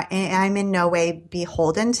advertiser. I'm in no way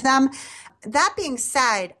beholden to them. That being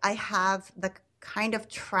said, I have the kind of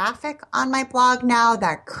traffic on my blog now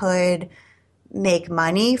that could make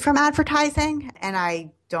money from advertising, and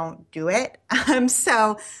I don't do it.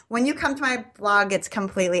 So when you come to my blog, it's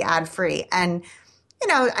completely ad-free. And,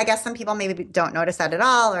 I guess some people maybe don't notice that at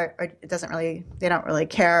all, or they don't really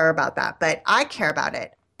care about that, but I care about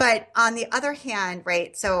it. But on the other hand,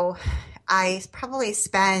 so I probably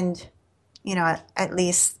spend, at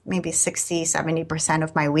least maybe 60, 70%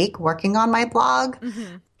 of my week working on my blog.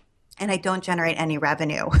 And I don't generate any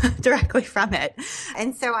revenue directly from it.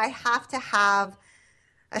 And so I have to have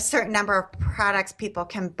a certain number of products people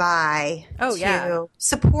can buy to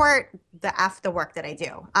support the work that I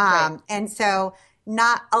do. And so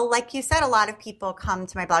like you said, a lot of people come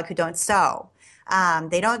to my blog who don't sew.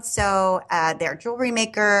 They don't sew. They're a jewelry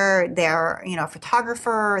maker. They're, a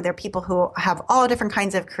photographer. They're people who have all different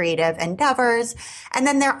kinds of creative endeavors. And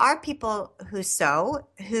then there are people who sew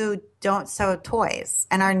who don't sew toys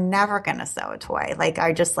and are never going to sew a toy. Like,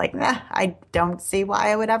 are just like, I don't see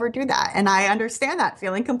why I would ever do that. And I understand that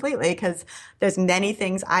feeling completely because there's many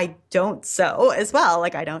things I don't sew as well.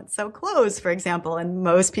 Like, I don't sew clothes, for example, and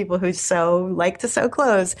most people who sew like to sew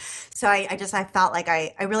clothes. So I felt like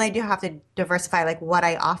I really do have to diversify like what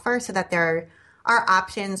I offer so that there are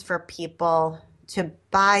options for people to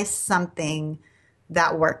buy something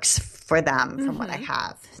that works for them from what I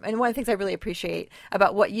have. And one of the things I really appreciate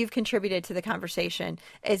about what you've contributed to the conversation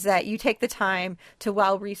is that you take the time to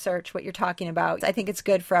well research what you're talking about. I think it's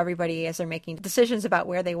good for everybody as they're making decisions about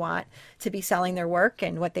where they want to be selling their work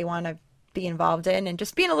and what they want to be involved in, and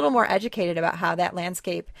just being a little more educated about how that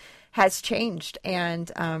landscape has changed. And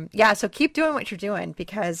so keep doing what you're doing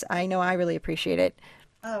because I know I really appreciate it.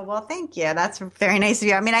 Oh, well, thank you. That's very nice of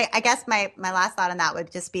you. I mean, I guess my last thought on that would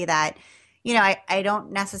just be that, I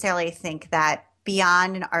don't necessarily think that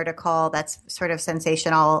beyond an article that's sort of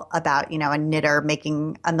sensational about, a knitter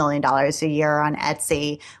making $1 million a year on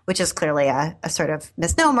Etsy, which is clearly a sort of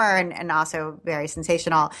misnomer and also very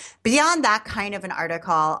sensational. Beyond that kind of an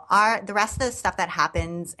article, the rest of the stuff that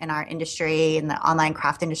happens in our industry, in the online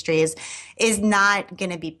craft industries, is not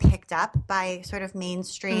going to be picked up by sort of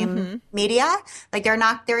mainstream media. Like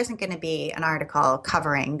there isn't going to be an article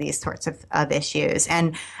covering these sorts of issues.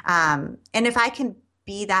 And if I can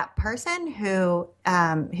be that person who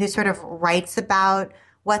sort of writes about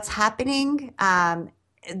what's happening,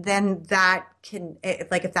 then that can,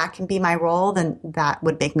 if that can be my role, then that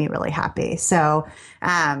would make me really happy. So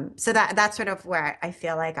that's sort of where I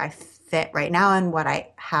feel like I fit right now, and what I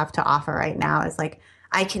have to offer right now is like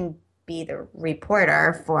I can be the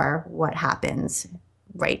reporter for what happens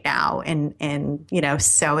right now in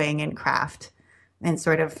sewing and craft, and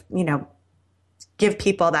sort of give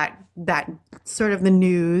people that sort of the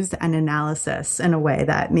news and analysis in a way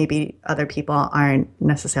that maybe other people aren't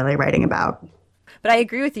necessarily writing about. But I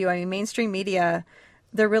agree with you. I mean, mainstream media,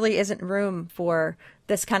 there really isn't room for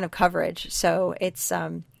this kind of coverage. So it's,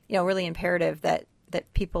 really imperative that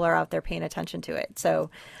people are out there paying attention to it.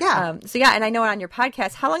 So, yeah. And I know on your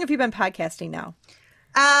podcast, how long have you been podcasting now?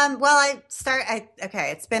 It's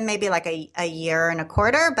been maybe like a year and a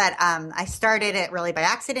quarter, but I started it really by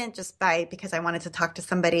accident, because I wanted to talk to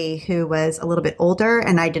somebody who was a little bit older,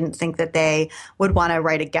 and I didn't think that they would want to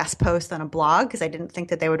write a guest post on a blog, because I didn't think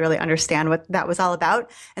that they would really understand what that was all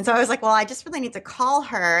about. And so I was like, well, I just really need to call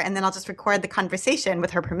her, and then I'll just record the conversation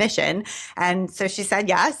with her permission. And so she said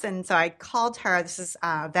yes. And so I called her. This is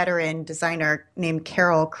a veteran designer named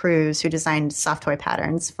Carol Cruz, who designed soft toy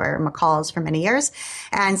patterns for McCall's for many years.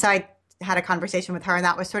 And so I had a conversation with her, and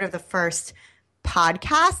that was sort of the first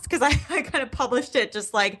podcast, because I kind of published it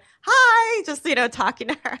just like, hi, just, talking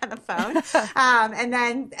to her on the phone. And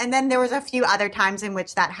then there was a few other times in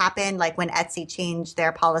which that happened, like when Etsy changed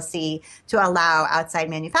their policy to allow outside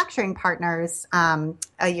manufacturing partners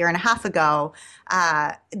a year and a half ago.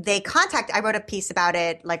 I wrote a piece about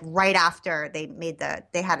it like right after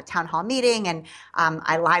they had a town hall meeting, and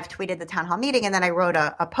I live tweeted the town hall meeting, and then I wrote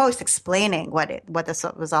a post explaining what this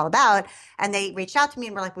was all about. And they reached out to me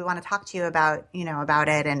and were like, we want to talk to you about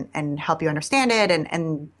it and help you understand it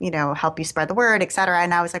and help you spread the word, et cetera.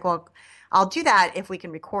 And I was like, well, I'll do that if we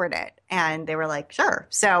can record it. And they were like, sure.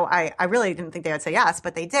 So I really didn't think they would say yes,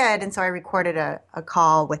 but they did. And so I recorded a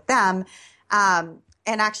call with them.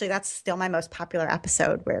 And actually, that's still my most popular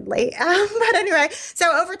episode, weirdly. But anyway,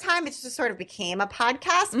 so over time, it just sort of became a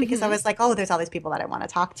podcast, because I was like, oh, there's all these people that I want to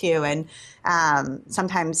talk to. And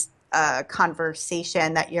sometimes a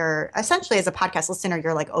conversation that you're essentially, as a podcast listener,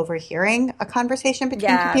 you're like overhearing a conversation between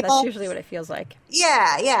two people. That's usually what it feels like.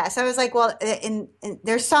 Yeah. So I was like, well,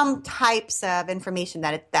 there's some types of information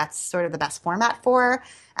that's sort of the best format for.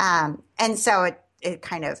 And so it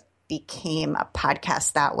kind of became a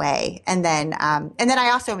podcast that way. And then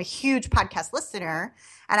I also am a huge podcast listener,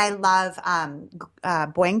 and I love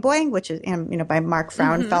Boing Boing, which is by Mark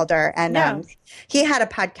Frauenfelder. And he had a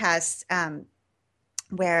podcast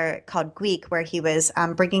called Gweek, where he was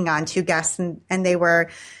bringing on two guests, and they were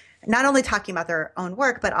not only talking about their own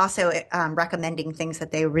work, but also recommending things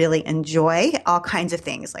that they really enjoy, all kinds of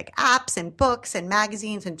things like apps and books and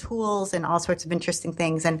magazines and tools and all sorts of interesting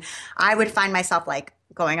things. And I would find myself like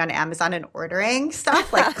going on Amazon and ordering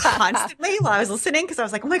stuff like constantly while I was listening, because I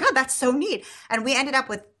was like, oh my God, that's so neat. And we ended up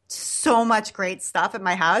with so much great stuff at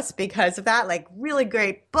my house because of that, like really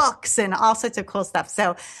great books and all sorts of cool stuff.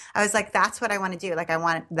 So I was like, that's what I want to do. Like, I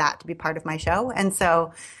want that to be part of my show. And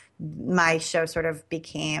so my show sort of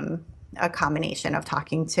became a combination of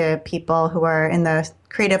talking to people who are in the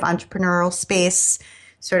creative entrepreneurial space,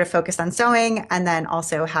 sort of focused on sewing, and then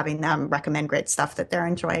also having them recommend great stuff that they're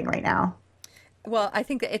enjoying right now. Well, I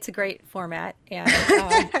think that it's a great format, and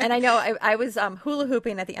and I know I was hula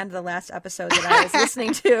hooping at the end of the last episode that I was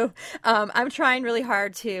listening to. I'm trying really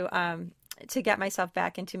hard to get myself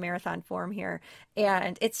back into marathon form here,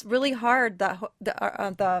 and it's really hard.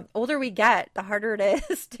 The older we get, the harder it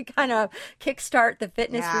is to kind of kickstart the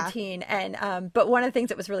fitness routine. And but one of the things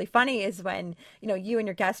that was really funny is when you and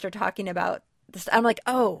your guest are talking about this. I'm like,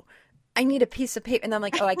 oh, I need a piece of paper. And I'm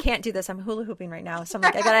like, oh, I can't do this. I'm hula hooping right now. So I'm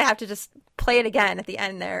like, I gotta have to just play it again at the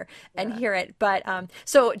end there and hear it. But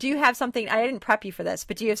so do you have something, I didn't prep you for this,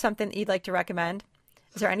 but do you have something that you'd like to recommend?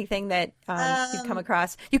 Is there anything that you've come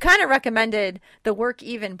across? You kind of recommended the Work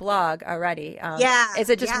Even blog already. Yeah. Is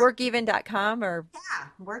it just workeven.com or? Yeah,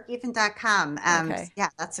 workeven.com. Okay. Yeah,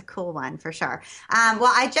 that's a cool one for sure.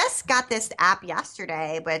 Well, I just got this app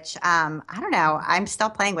yesterday, which I don't know. I'm still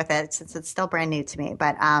playing with it since it's still brand new to me,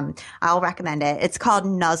 but I'll recommend it. It's called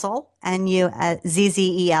Nuzzle,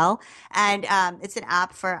 Nuzzel, and it's an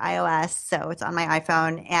app for iOS, so it's on my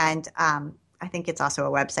iPhone, and I think it's also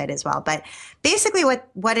a website as well. But basically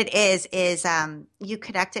what it is you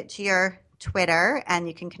connect it to your Twitter and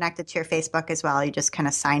you can connect it to your Facebook as well. You just kind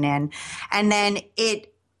of sign in. And then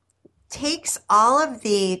it takes all of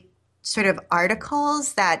the sort of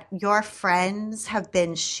articles that your friends have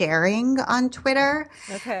been sharing on Twitter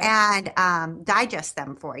and digest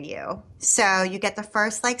them for you. So you get the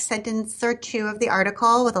first like sentence or two of the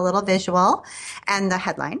article with a little visual and the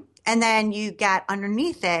headline. And then you get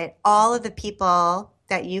underneath it all of the people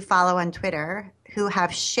that you follow on Twitter who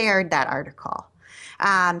have shared that article.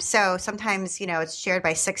 So sometimes, it's shared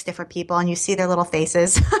by 6 different people and you see their little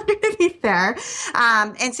faces underneath there.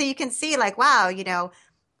 And so you can see like, wow,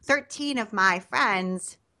 13 of my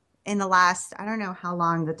friends in the last, I don't know how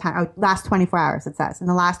long the time, last 24 hours, it says, in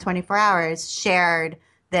the last 24 hours shared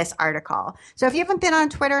this article. So if you haven't been on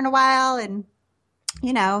Twitter in a while and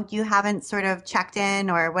you haven't sort of checked in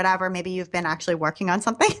or whatever, maybe you've been actually working on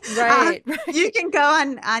something. Right. You can go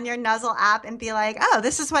on your Nuzzle app and be like, oh,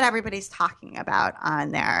 this is what everybody's talking about on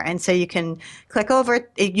there. And so you can click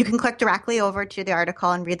directly over to the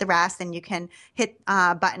article and read the rest. And you can hit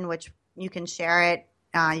a button, which you can share it.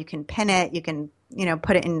 You can pin it. You can,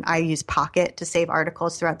 put it in, I use Pocket to save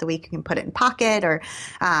articles throughout the week. You can put it in Pocket or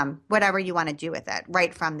whatever you want to do with it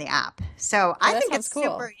right from the app. So I think it's cool.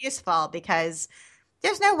 Super useful because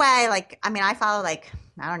there's no way, I follow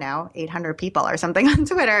 800 people or something on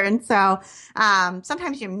Twitter. And so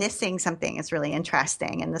sometimes you're missing something that's really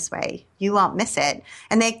interesting. And this way you won't miss it.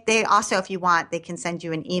 And they also, if you want, they can send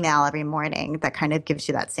you an email every morning that kind of gives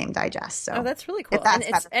you that same digest. So that's really cool. And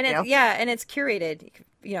it's curated.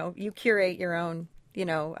 You curate your own,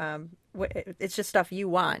 it's just stuff you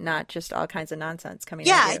want, not just all kinds of nonsense coming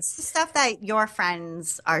out of you. It's the stuff that your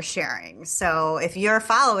friends are sharing. So if you're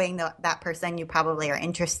following that person, you probably are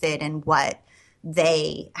interested in what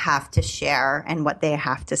they have to share and what they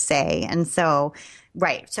have to say. And so,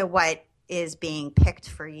 so what is being picked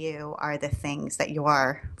for you are the things that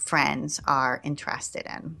your friends are interested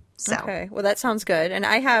in. So. Okay, well, that sounds good. And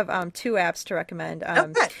I have 2 apps to recommend.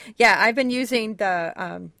 Yeah, I've been using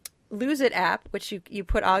the Lose It app, which you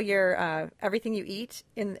put all your everything you eat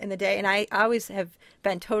in the day. And I always have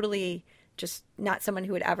been totally just not someone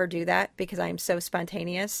who would ever do that because I am so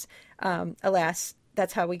spontaneous. Alas,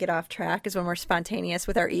 that's how we get off track is when we're spontaneous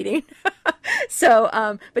with our eating. So,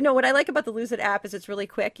 but no, what I like about the Lose It app is it's really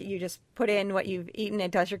quick. You just put in what you've eaten.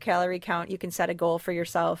 It does your calorie count. You can set a goal for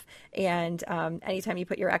yourself. And anytime you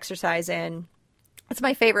put your exercise in, that's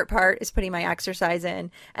my favorite part is putting my exercise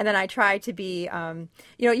in. And then I try to be,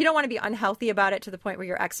 you don't want to be unhealthy about it to the point where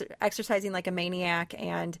you're exercising like a maniac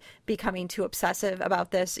and becoming too obsessive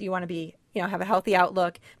about this. You want to be, have a healthy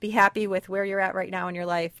outlook, be happy with where you're at right now in your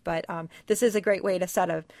life. But this is a great way to set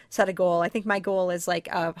a goal. I think my goal is like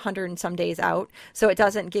 100 and some days out. So it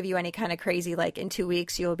doesn't give you any kind of crazy, like in 2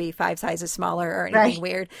 weeks, you'll be 5 sizes smaller or anything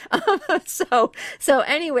weird. So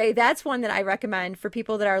anyway, that's one that I recommend for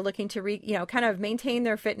people that are looking to kind of maintain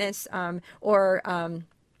their fitness or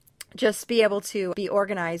just be able to be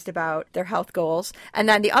organized about their health goals. And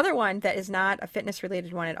then the other one that is not a fitness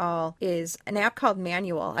related one at all is an app called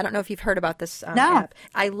Manual. I don't know if you've heard about this app.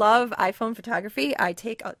 I love iPhone photography. I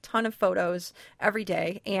take a ton of photos every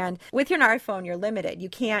day. And with your iPhone, you're limited.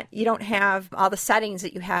 You don't have all the settings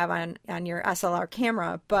that you have on your SLR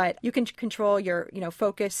camera, but you can control your,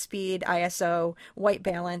 focus, speed, ISO, white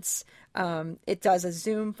balance. It does a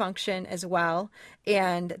zoom function as well.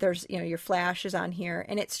 And there's, your flash is on here,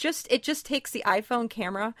 and it just takes the iPhone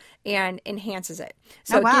camera and enhances it.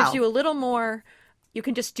 So it gives you a little more, you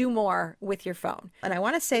can just do more with your phone. And I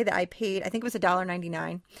want to say that I paid, I think it was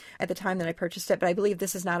 $1.99 at the time that I purchased it, but I believe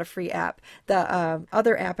this is not a free app. The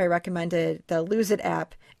other app I recommended, the Lose It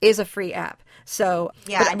app, is a free app. So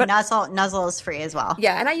but Nuzzle is free as well.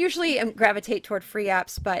 Yeah, and I usually gravitate toward free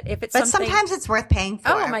apps, but if it's something, sometimes it's worth paying for.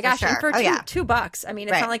 Oh my gosh! For sure. And for $2, I mean,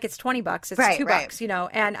 it's not like it's $20. It's $2,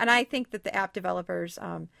 And I think that the app developers,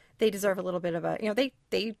 they deserve a little bit of a,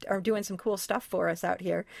 they are doing some cool stuff for us out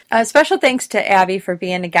here. Special thanks to Abby for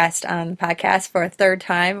being a guest on the podcast for a 3rd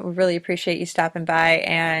time. We really appreciate you stopping by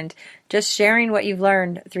and just sharing what you've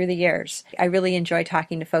learned through the years. I really enjoy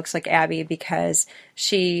talking to folks like Abby because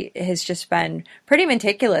she has just been pretty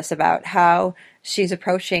meticulous about how she's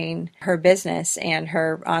approaching her business and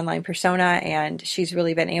her online persona, and she's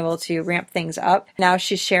really been able to ramp things up. Now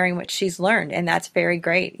she's sharing what she's learned, and that's very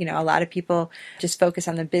great. You know, a lot of people just focus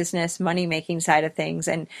on the business, money-making side of things,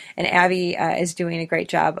 and Abby is doing a great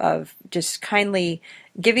job of just kindly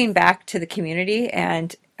giving back to the community.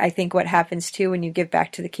 And I think what happens too when you give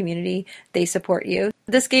back to the community, they support you.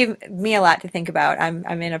 This gave me a lot to think about.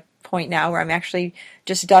 I'm in a point now where I'm actually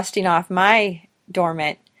just dusting off my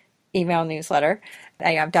dormant email newsletter.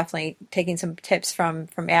 I am definitely taking some tips from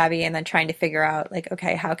Abby and then trying to figure out, like,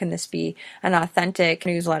 okay, how can this be an authentic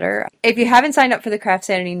newsletter? If you haven't signed up for the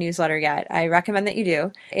CraftSanity newsletter yet, I recommend that you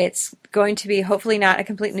do. It's going to be hopefully not a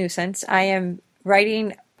complete nuisance. I am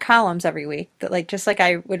writing columns every week that, like, just like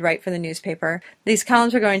I would write for the newspaper. These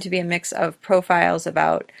columns are going to be a mix of profiles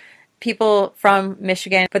about people from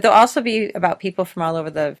Michigan, but they'll also be about people from all over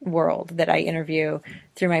the world that I interview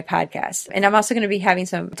through my podcast. And I'm also going to be having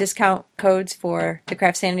some discount codes for the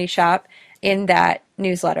CraftSanity shop in that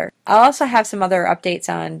newsletter. I'll also have some other updates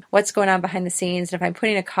on what's going on behind the scenes, and if I'm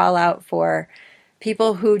putting a call out for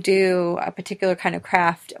people who do a particular kind of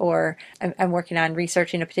craft, or I'm working on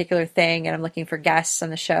researching a particular thing and I'm looking for guests on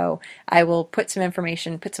the show, I will put some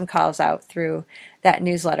information, put some calls out through that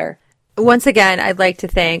newsletter. Once again, I'd like to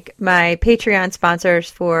thank my Patreon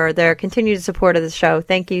sponsors for their continued support of the show.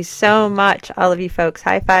 Thank you so much, all of you folks.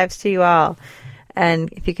 High fives to you all.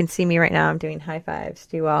 And if you can see me right now, I'm doing high fives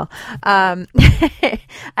to you all. I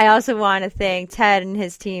also want to thank Ted and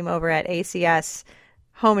his team over at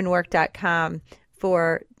acshomeandwork.com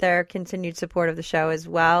for their continued support of the show as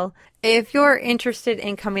well. If you're interested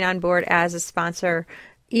in coming on board as a sponsor,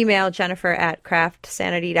 email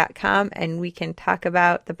Jennifer@craftsanity.com and we can talk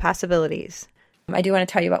about the possibilities. I do want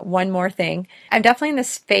to tell you about one more thing. I'm definitely in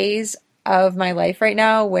this phase of my life right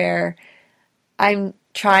now where I'm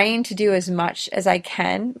trying to do as much as I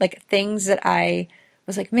can, like things that I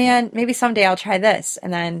was like, man, maybe someday I'll try this.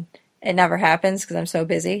 And then it never happens because I'm so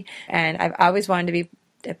busy. And I've always wanted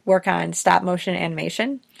to work on stop motion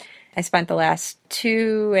animation. I spent the last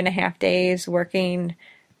 2.5 days working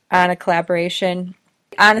on a collaboration.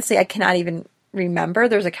 Honestly, I cannot even remember.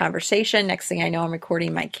 There's a conversation. Next thing I know, I'm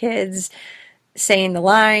recording my kids saying the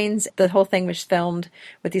lines. The whole thing was filmed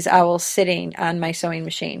with these owls sitting on my sewing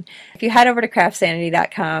machine. If you head over to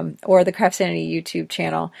CraftSanity.com or the CraftSanity YouTube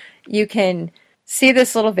channel, you can see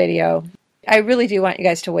this little video. I really do want you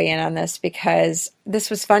guys to weigh in on this because this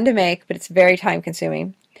was fun to make, but it's very time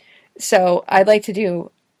consuming. So I'd like to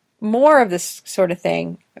do more of this sort of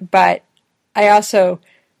thing, but I also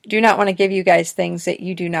do not want to give you guys things that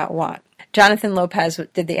you do not want. Jonathan Lopez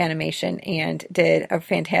did the animation and did a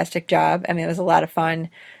fantastic job. I mean, it was a lot of fun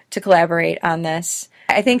to collaborate on this.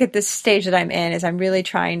 I think at this stage that I'm in is I'm really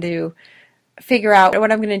trying to figure out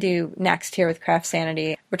what I'm going to do next here with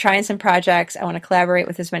CraftSanity. We're trying some projects. I want to collaborate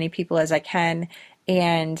with as many people as I can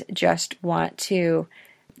and just want to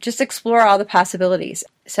just explore all the possibilities.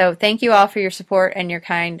 So thank you all for your support and your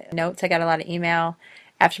kind notes. I got a lot of email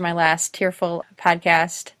after my last tearful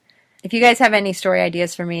podcast. If you guys have any story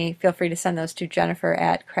ideas for me, feel free to send those to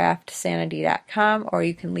Jennifer@craftsanity.com, or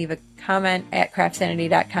you can leave a comment at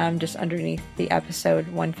craftsanity.com just underneath the episode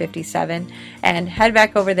 157. And head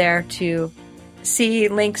back over there to see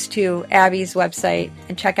links to Abby's website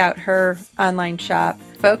and check out her online shop.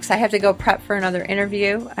 Folks, I have to go prep for another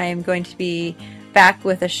interview. I am going to be back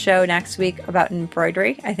with a show next week about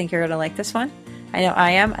embroidery. I think you're going to like this one. I know I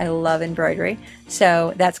am. I love embroidery.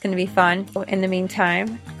 So that's going to be fun. In the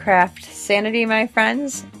meantime, CraftSanity, my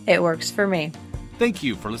friends. It works for me. Thank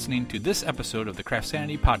you for listening to this episode of the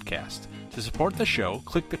CraftSanity podcast. To support the show,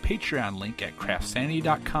 click the Patreon link at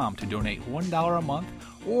craftsanity.com to donate $1 a month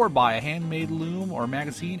or buy a handmade loom or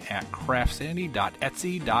magazine at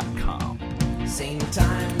craftsanity.etsy.com. Same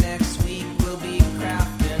time next week will be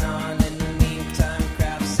craft.